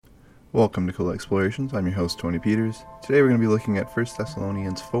Welcome to Cool Explorations. I'm your host, Tony Peters. Today we're going to be looking at 1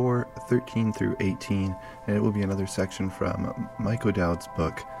 Thessalonians 4:13 through 18, and it will be another section from Mike O'Dowd's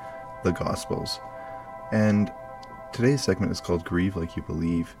book, The Gospels. And today's segment is called Grieve Like You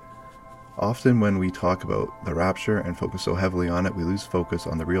Believe. Often when we talk about the rapture and focus so heavily on it, we lose focus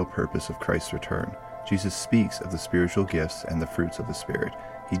on the real purpose of Christ's return. Jesus speaks of the spiritual gifts and the fruits of the Spirit.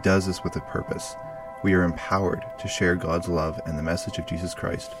 He does this with a purpose. We are empowered to share God's love and the message of Jesus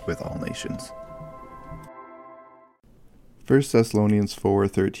Christ with all nations. 1 Thessalonians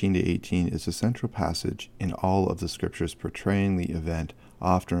 4:13 to 18 is a central passage in all of the scriptures portraying the event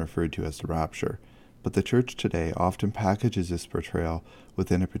often referred to as the rapture. But the church today often packages this portrayal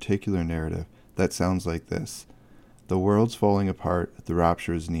within a particular narrative that sounds like this: the world's falling apart, the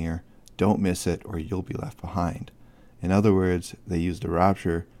rapture is near, don't miss it or you'll be left behind. In other words, they use the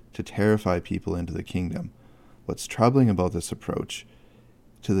rapture to terrify people into the kingdom. What's troubling about this approach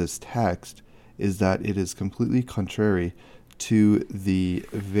to this text is that it is completely contrary to the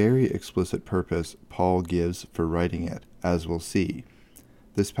very explicit purpose Paul gives for writing it, as we'll see.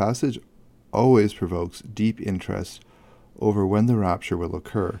 This passage always provokes deep interest over when the rapture will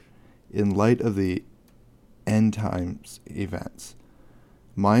occur, in light of the end times events.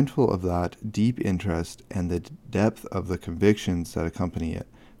 Mindful of that deep interest and the depth of the convictions that accompany it,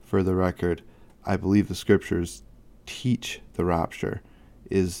 for the record, I believe the scriptures teach the rapture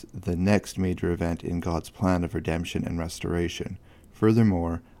is the next major event in God's plan of redemption and restoration.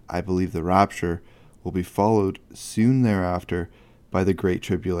 Furthermore, I believe the rapture will be followed soon thereafter by the Great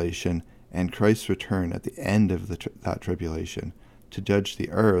Tribulation and Christ's return at the end of that tribulation to judge the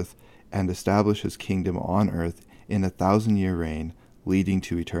earth and establish his kingdom on earth in a 1,000-year reign leading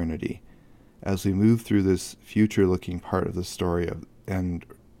to eternity. As we move through this future-looking part of the story and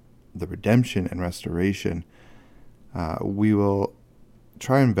the redemption and restoration, we will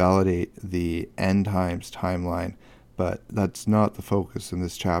try and validate the end times timeline, but that's not the focus in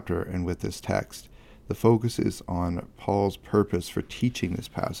this chapter and with this text. The focus is on Paul's purpose for teaching this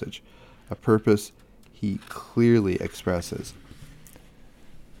passage, a purpose he clearly expresses.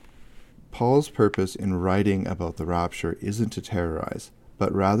 Paul's purpose in writing about the rapture isn't to terrorize,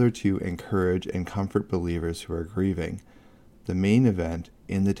 but rather to encourage and comfort believers who are grieving. The main event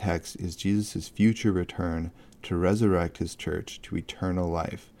in the text is Jesus' future return to resurrect his church to eternal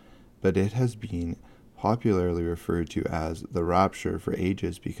life, but it has been popularly referred to as the rapture for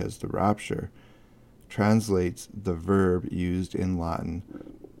ages because the rapture translates the verb used in Latin,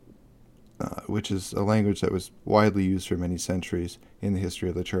 which is a language that was widely used for many centuries in the history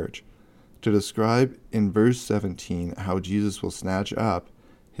of the church, to describe in verse 17 how Jesus will snatch up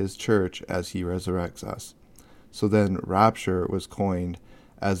his church as he resurrects us. So then rapture was coined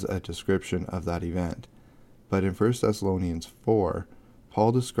as a description of that event. But in 1 Thessalonians 4,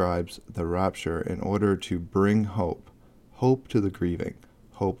 Paul describes the rapture in order to bring hope to the grieving,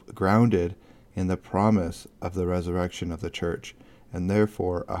 hope grounded in the promise of the resurrection of the church, and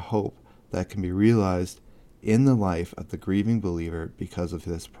therefore a hope that can be realized in the life of the grieving believer because of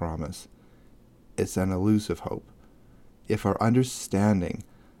this promise. It's an elusive hope. If our understanding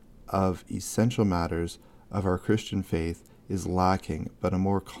of essential matters of our Christian faith is lacking, but a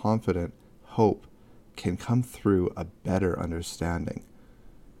more confident hope can come through a better understanding.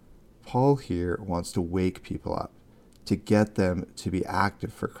 Paul here wants to wake people up, to get them to be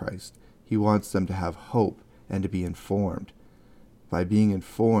active for Christ. He wants them to have hope and to be informed. By being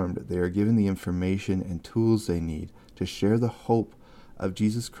informed, they are given the information and tools they need to share the hope of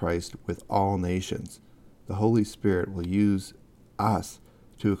Jesus Christ with all nations. The Holy Spirit will use us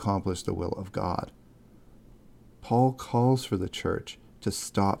to accomplish the will of God. Paul calls for the church to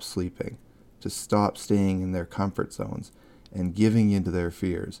stop sleeping, to stop staying in their comfort zones and giving in to their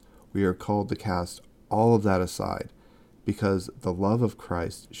fears. We are called to cast all of that aside because the love of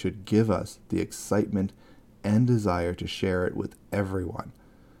Christ should give us the excitement and desire to share it with everyone.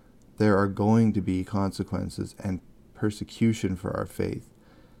 There are going to be consequences and persecution for our faith,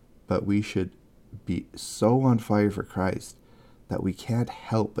 but we should be so on fire for Christ that we can't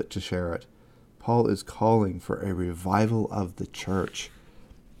help but to share it. Paul is calling for a revival of the church.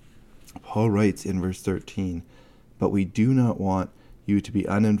 Paul writes in verse 13, "But we do not want you to be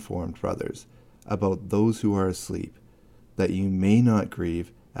uninformed, brothers, about those who are asleep, that you may not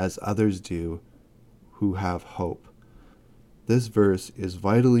grieve as others do who have hope." This verse is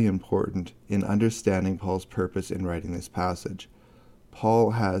vitally important in understanding Paul's purpose in writing this passage.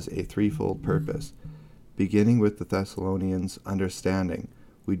 Paul has a threefold purpose, beginning with the Thessalonians' understanding.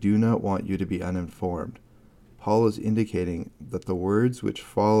 We do not want you to be uninformed. Paul is indicating that the words which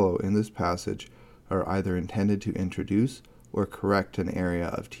follow in this passage are either intended to introduce or correct an area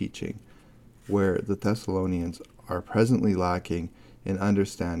of teaching, where the Thessalonians are presently lacking in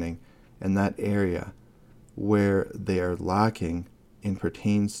understanding, and that area where they are lacking in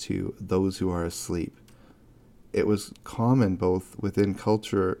pertains to those who are asleep. It was common both within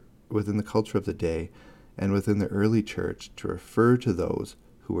the culture of the day and within the early church to refer to those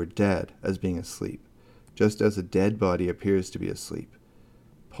who were dead as being asleep, just as a dead body appears to be asleep.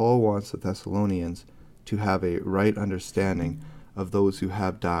 Paul wants the Thessalonians to have a right understanding of those who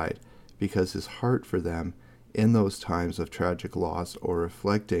have died, because his heart for them in those times of tragic loss or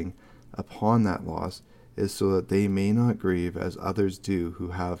reflecting upon that loss is so that they may not grieve as others do who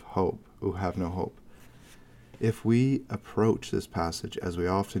have no hope. If we approach this passage, as we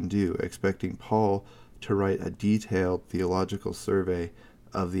often do, expecting Paul to write a detailed theological survey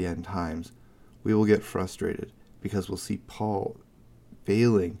of the end times, we will get frustrated because we'll see Paul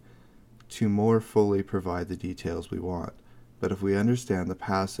failing to more fully provide the details we want. But if we understand the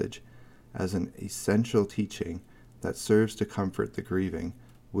passage as an essential teaching that serves to comfort the grieving,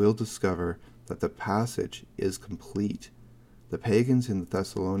 we'll discover that the passage is complete. The pagans in the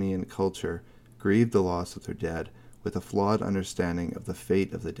Thessalonian culture grieved the loss of their dead with a flawed understanding of the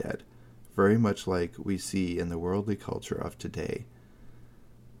fate of the dead, very much like we see in the worldly culture of today,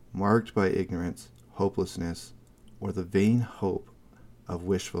 marked by ignorance, hopelessness, or the vain hope of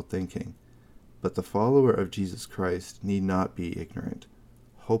wishful thinking. But the follower of Jesus Christ need not be ignorant,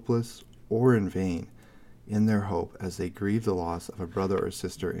 hopeless, or in vain in their hope as they grieve the loss of a brother or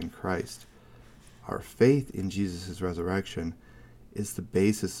sister in Christ. Our faith in Jesus' resurrection is the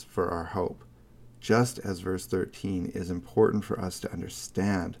basis for our hope, just as verse 13 is important for us to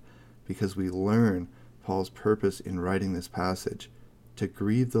understand, because we learn Paul's purpose in writing this passage, to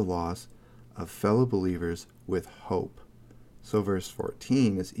grieve the loss of fellow believers with hope. So verse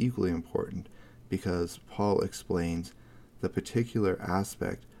 14 is equally important, because Paul explains the particular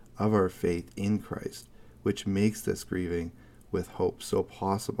aspect of our faith in Christ, which makes this grieving with hope so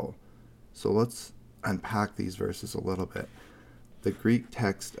possible. So let's unpack these verses a little bit. The Greek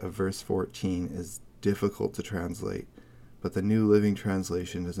text of verse 14 is difficult to translate, but the New Living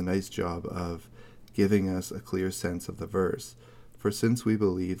Translation does a nice job of giving us a clear sense of the verse. For since we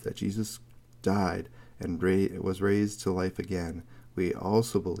believe that Jesus died and was raised to life again, we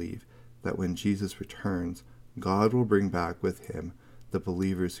also believe that when Jesus returns, God will bring back with him the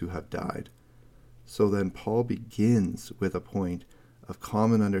believers who have died. So then Paul begins with a point of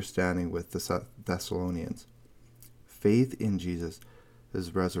common understanding with the Thessalonians. Faith in Jesus'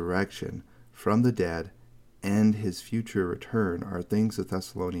 resurrection from the dead and his future return are things the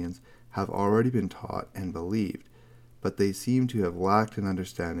Thessalonians have already been taught and believed, but they seem to have lacked an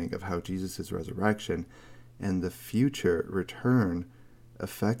understanding of how Jesus' resurrection and the future return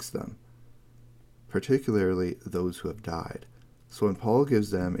affects them, particularly those who have died. So when Paul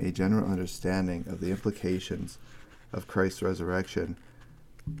gives them a general understanding of the implications of Christ's resurrection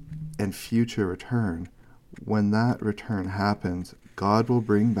and future return, when that return happens, God will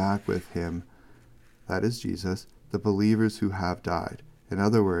bring back with him, that is Jesus, the believers who have died. In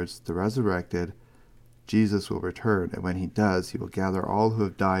other words, the resurrected Jesus will return, and when he does, he will gather all who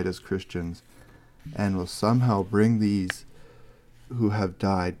have died as Christians and will somehow bring these who have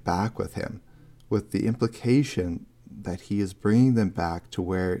died back with him, with the implication that he is bringing them back to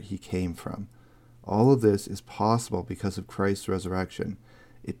where he came from. All of this is possible because of Christ's resurrection.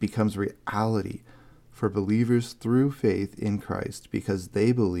 It becomes reality for believers through faith in Christ because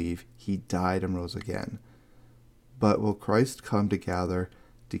they believe he died and rose again. But will Christ come to gather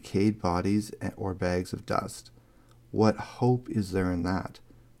decayed bodies or bags of dust? What hope is there in that?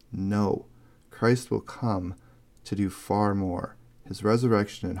 No. Christ will come to do far more. His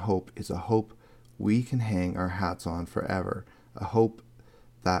resurrection and hope is a hope we can hang our hats on forever, a hope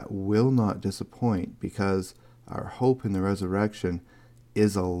that will not disappoint because our hope in the resurrection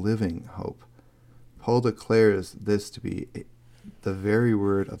is a living hope. Paul declares this to be the very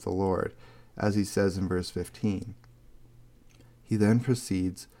word of the Lord, as he says in verse 15. He then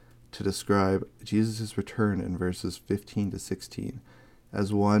proceeds to describe Jesus' return in verses 15 to 16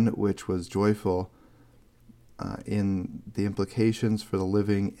 as one which was joyful in the implications for the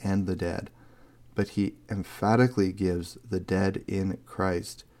living and the dead. But he emphatically gives the dead in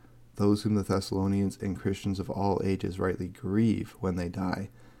Christ, those whom the Thessalonians and Christians of all ages rightly grieve when they die,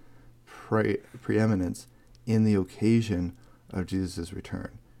 preeminence in the occasion of Jesus'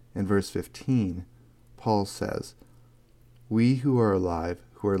 return. In verse 15, Paul says, "We who are alive,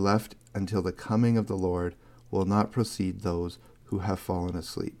 who are left until the coming of the Lord, will not precede those who have fallen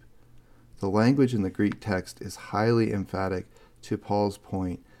asleep." The language in the Greek text is highly emphatic to Paul's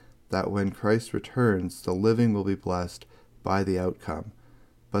point that when Christ returns, the living will be blessed by the outcome,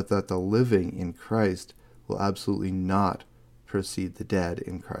 but that the living in Christ will absolutely not precede the dead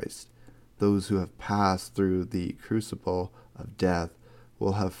in Christ. Those who have passed through the crucible of death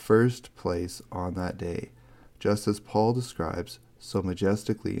will have first place on that day, just as Paul describes so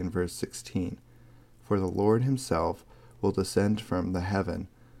majestically in verse 16. For the Lord himself will descend from heaven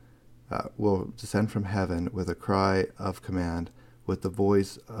with a cry of command, with the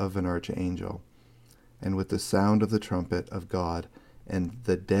voice of an archangel, and with the sound of the trumpet of God, and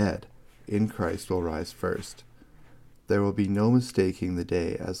the dead in Christ will rise first. There will be no mistaking the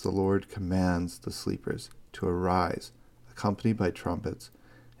day as the Lord commands the sleepers to arise, accompanied by trumpets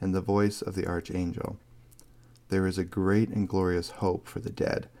and the voice of the archangel. There is a great and glorious hope for the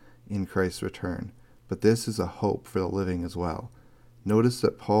dead in Christ's return, but this is a hope for the living as well. Notice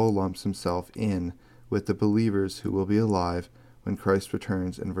that Paul lumps himself in with the believers who will be alive when Christ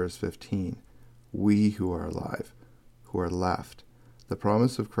returns in verse 15. We who are alive, who are left. The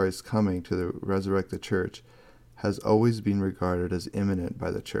promise of Christ's coming to resurrect the church has always been regarded as imminent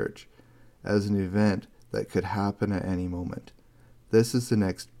by the church, as an event that could happen at any moment. This is the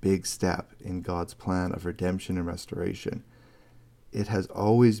next big step in God's plan of redemption and restoration. It has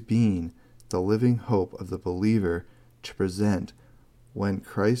always been the living hope of the believer to present when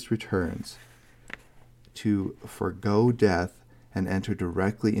Christ returns, to forego death and enter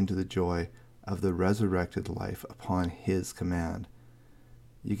directly into the joy of the resurrected life upon his command.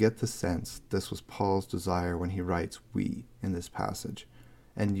 You get the sense this was Paul's desire when he writes "we" in this passage,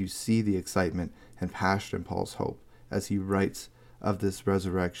 and you see the excitement and passion in Paul's hope as he writes of this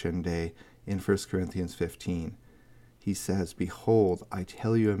resurrection day in 1 Corinthians 15. He says, "Behold, I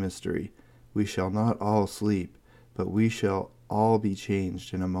tell you a mystery. We shall not all sleep, but we shall all be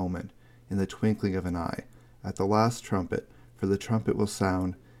changed in a moment, in the twinkling of an eye, at the last trumpet, for the trumpet will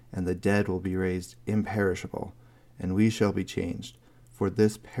sound, and the dead will be raised imperishable, and we shall be changed. For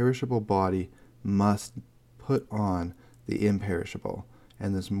this perishable body must put on the imperishable,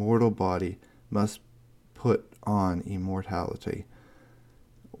 and this mortal body must put on immortality."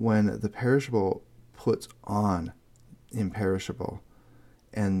 When the perishable puts on imperishable,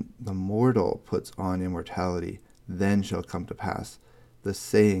 and the mortal puts on immortality, then shall come to pass the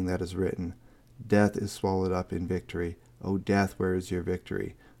saying that is written, "Death is swallowed up in victory. O death, where is your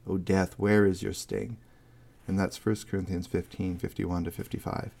victory? O death, where is your sting?" And that's 1 Corinthians 15, 51 to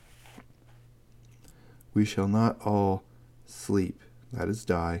 55. We shall not all sleep, that is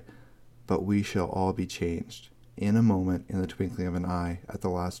die, but we shall all be changed, in a moment, in the twinkling of an eye, at the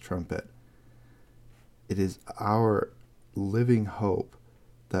last trumpet. It is our living hope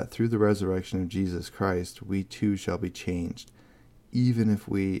that through the resurrection of Jesus Christ, we too shall be changed, even if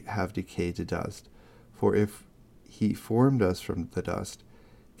we have decayed to dust. For if he formed us from the dust,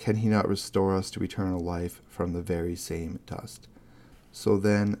 can he not restore us to eternal life from the very same dust? So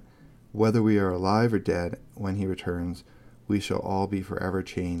then, whether we are alive or dead, when he returns, we shall all be forever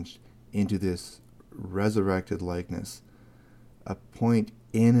changed into this resurrected likeness, a point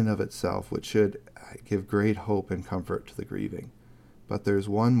in and of itself which should give great hope and comfort to the grieving. But there's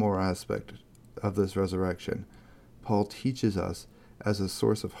one more aspect of this resurrection Paul teaches us as a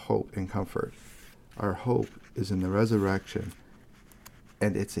source of hope and comfort. Our hope is in the resurrection,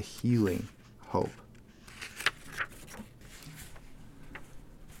 and it's a healing hope.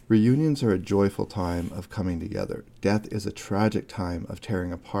 Reunions are a joyful time of coming together. Death is a tragic time of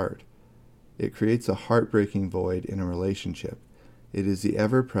tearing apart. It creates a heartbreaking void in a relationship. It is the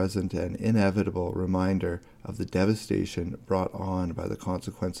ever-present and inevitable reminder of the devastation brought on by the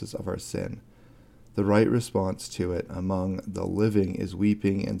consequences of our sin. The right response to it among the living is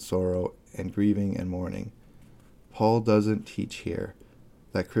weeping and sorrow and grieving and mourning. Paul doesn't teach here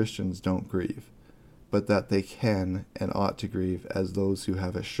that Christians don't grieve, but that they can and ought to grieve as those who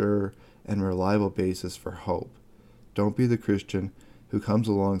have a sure and reliable basis for hope. Don't be the Christian who comes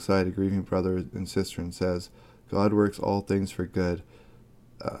alongside a grieving brother and sister and says, "God works all things for good,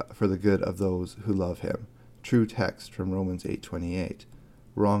 for the good of those who love him." True text from Romans 8:28.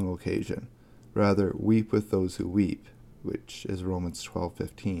 Wrong occasion. Rather, weep with those who weep, which is Romans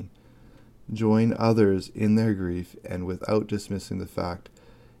 12:15. Join others in their grief, and without dismissing the fact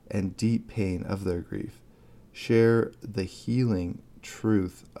and deep pain of their grief, share the healing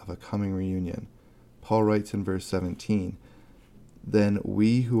truth of a coming reunion. Paul writes in verse 17, "Then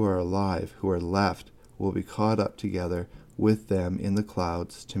we who are alive, who are left, will be caught up together with them in the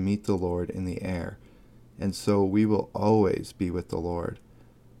clouds to meet the Lord in the air, and so we will always be with the Lord."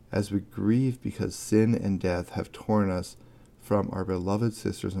 As we grieve because sin and death have torn us from our beloved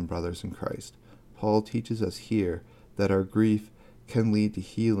sisters and brothers in Christ, Paul teaches us here that our grief can lead to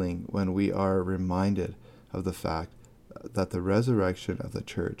healing when we are reminded of the fact that the resurrection of the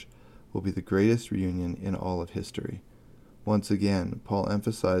church will be the greatest reunion in all of history. Once again, Paul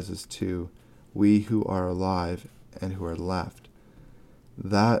emphasizes to we who are alive and who are left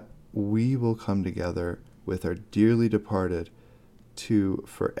that we will come together with our dearly departed to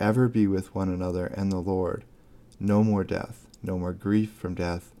forever be with one another and the Lord. No more death, no more grief from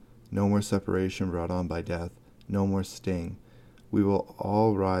death, no more separation brought on by death, no more sting. We will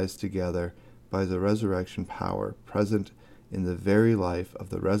all rise together by the resurrection power present in the very life of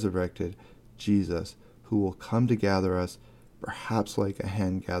the resurrected Jesus, who will come to gather us, perhaps like a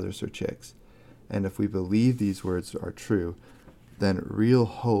hen gathers her chicks. And if we believe these words are true, then real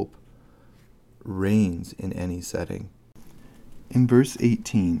hope reigns in any setting. In verse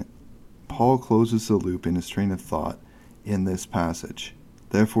 18, Paul closes the loop in his train of thought in this passage.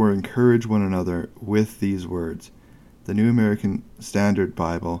 Therefore, encourage one another with these words. The New American Standard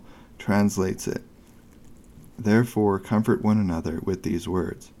Bible translates it, therefore, comfort one another with these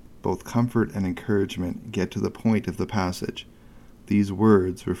words. Both comfort and encouragement get to the point of the passage. These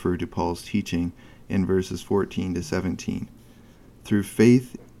words refer to Paul's teaching in verses 14 to 17. Through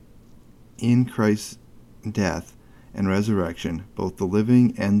faith in Christ's death and resurrection, both the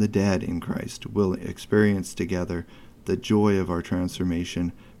living and the dead in Christ will experience together the joy of our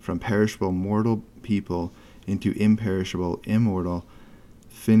transformation from perishable mortal people into imperishable, immortal,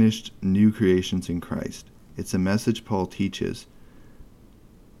 finished new creations in Christ. It's a message Paul teaches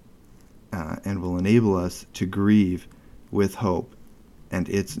and will enable us to grieve with hope, and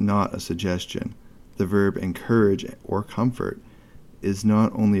it's not a suggestion. The verb encourage or comfort is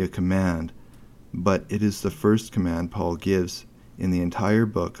not only a command, but it is the first command Paul gives in the entire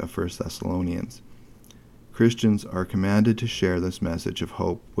book of 1 Thessalonians. Christians are commanded to share this message of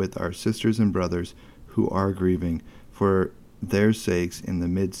hope with our sisters and brothers who are grieving for their sakes in the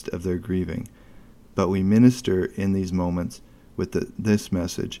midst of their grieving. But we minister in these moments with this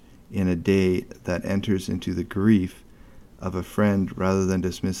message in a day that enters into the grief of a friend rather than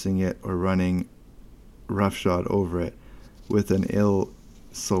dismissing it or running roughshod over it with an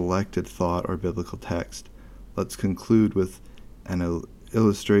ill-selected thought or biblical text. Let's conclude with an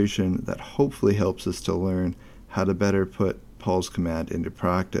illustration that hopefully helps us to learn how to better put Paul's command into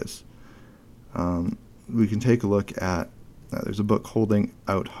practice. We can take a look at, there's a book, Holding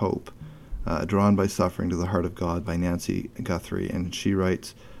Out Hope, Drawn by Suffering to the Heart of God by Nancy Guthrie, and she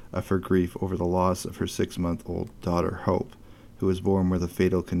writes of her grief over the loss of her 6-month-old daughter, Hope, who was born with a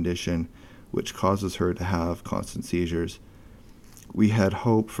fatal condition which causes her to have constant seizures. We had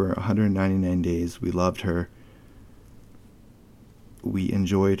Hope for 199 days. We loved her. We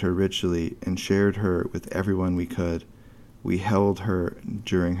enjoyed her richly and shared her with everyone we could. We held her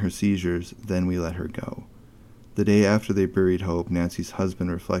during her seizures, then we let her go. The day after they buried Hope, Nancy's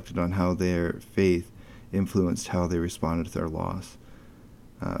husband reflected on how their faith influenced how they responded to their loss.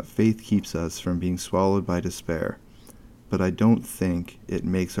 Faith keeps us from being swallowed by despair, but I don't think it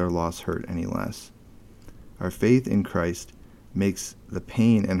makes our loss hurt any less. Our faith in Christ makes the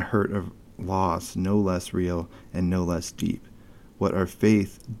pain and hurt of loss no less real and no less deep. What our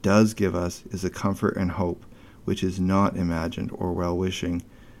faith does give us is a comfort and hope, which is not imagined or well-wishing,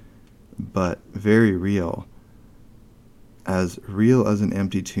 but very real as an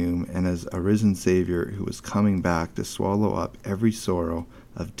empty tomb and as a risen Savior who is coming back to swallow up every sorrow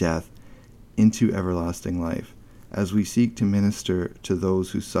of death into everlasting life. As we seek to minister to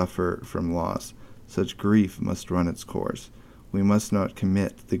those who suffer from loss, such grief must run its course. We must not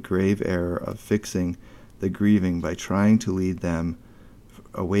commit the grave error of fixing the grieving by trying to lead them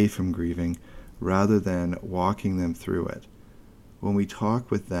away from grieving rather than walking them through it. When we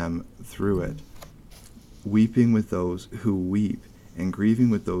talk with them through it, weeping with those who weep and grieving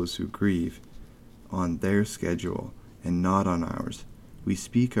with those who grieve on their schedule and not on ours, we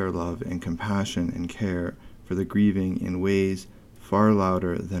speak our love and compassion and care for the grieving in ways far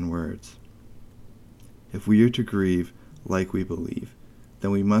louder than words. If we are to grieve like we believe,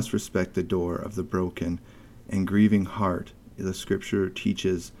 then we must respect the door of the broken and grieving heart the Scripture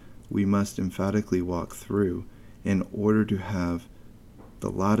teaches we must emphatically walk through in order to have the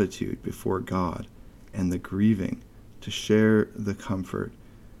latitude before God and the grieving to share the comfort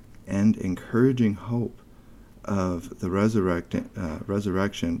and encouraging hope of the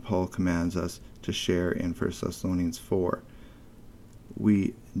resurrection Paul commands us to share in 1 Thessalonians 4.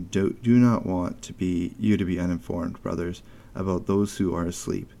 We do not want you to be uninformed, brothers, about those who are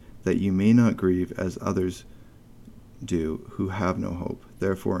asleep, that you may not grieve as others do who have no hope.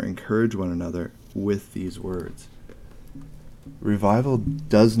 Therefore, encourage one another with these words. Revival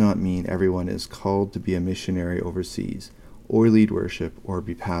does not mean everyone is called to be a missionary overseas, or lead worship, or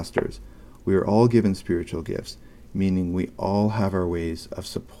be pastors. We are all given spiritual gifts. meaning we all have our ways of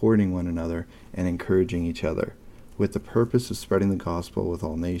supporting one another and encouraging each other, with the purpose of spreading the gospel with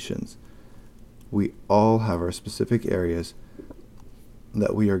all nations. We all have our specific areas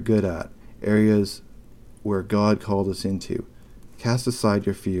that we are good at, areas where God called us into. Cast aside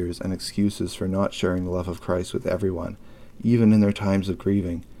your fears and excuses for not sharing the love of Christ with everyone, even in their times of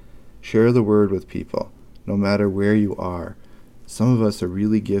grieving. Share the word with people, no matter where you are. Some of us are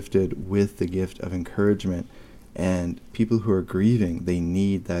really gifted with the gift of encouragement, and people who are grieving, they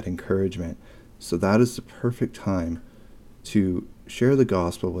need that encouragement. So that is the perfect time to share the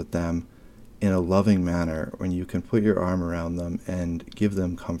gospel with them in a loving manner, when you can put your arm around them and give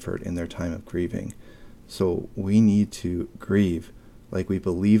them comfort in their time of grieving. So we need to grieve like we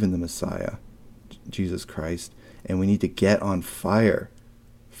believe in the Messiah, Jesus Christ, and we need to get on fire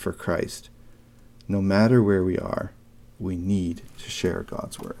for Christ. No matter where we are, we need to share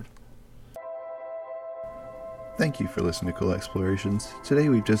God's word. Thank you for listening to Cool Explorations. Today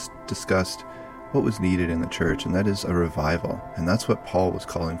we've just discussed what was needed in the church, and that is a revival. And that's what Paul was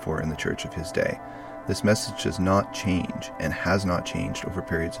calling for in the church of his day. This message does not change and has not changed over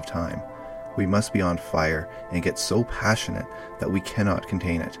periods of time. We must be on fire and get so passionate that we cannot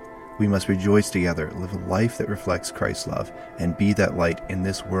contain it. We must rejoice together, live a life that reflects Christ's love, and be that light in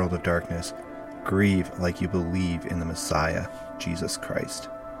this world of darkness. Grieve like you believe in the Messiah, Jesus Christ.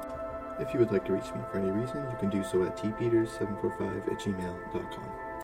 If you would like to reach me for any reason, you can do so at tpeters745@gmail.com.